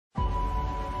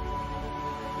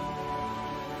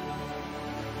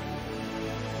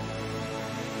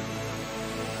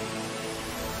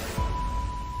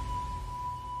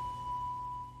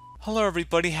Hello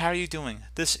everybody, how are you doing?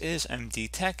 This is MD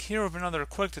Tech here with another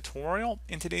quick tutorial.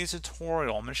 In today's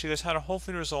tutorial, I'm going to show you guys how to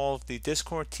hopefully resolve the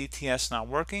Discord TTS not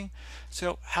working.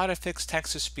 So how to fix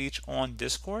text-to-speech on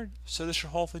Discord. So this should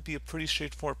hopefully be a pretty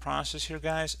straightforward process here,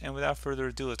 guys. And without further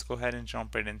ado, let's go ahead and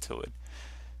jump right into it.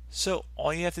 So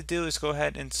all you have to do is go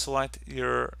ahead and select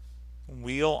your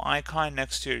wheel icon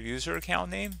next to your user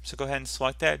account name. So go ahead and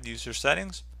select that, user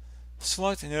settings.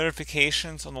 Select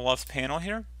notifications on the left panel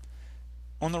here.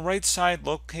 On the right side,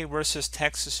 locate where it says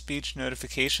text-to-speech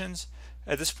notifications.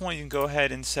 At this point, you can go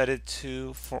ahead and set it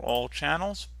to for all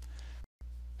channels.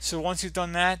 So once you've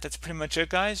done that, that's pretty much it,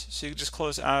 guys. So you can just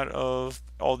close out of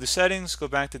all the settings, go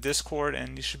back to Discord,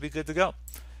 and you should be good to go.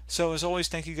 So as always,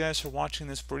 thank you guys for watching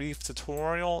this brief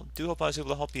tutorial. Do hope I was able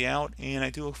to help you out, and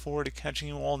I do look forward to catching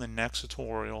you all in the next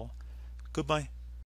tutorial. Goodbye.